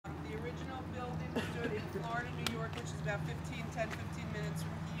York, which is about 10-15 minutes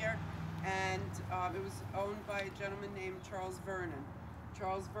from here, and it was owned by a gentleman named Charles Vernon.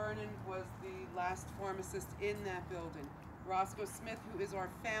 Charles Vernon was the last pharmacist in that building. Roscoe Smith, who is our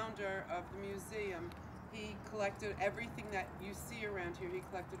founder of the museum, he collected everything that you see around here. He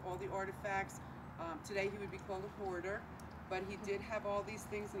collected all the artifacts. Today he would be called a hoarder, but he did have all these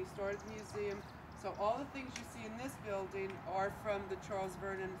things, and he started the museum. So all the things you see in this building are from the Charles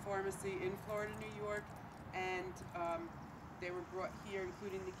Vernon Pharmacy in Florida, New York, and they were brought here,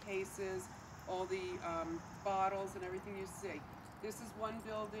 including the cases, all the bottles, and everything you see. This is one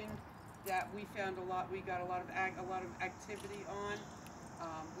building that we found a lot. We got a lot of activity on.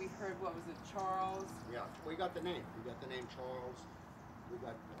 We heard, what was it, Charles? Yeah, we got the name. We got the name Charles. We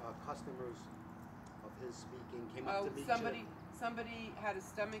got customers of his speaking came up to meet you. Somebody had a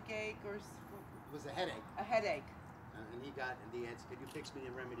stomach ache or it was a headache. A headache. And he got the answer. Could you fix me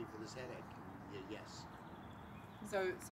a remedy for this headache? Yeah, yes. So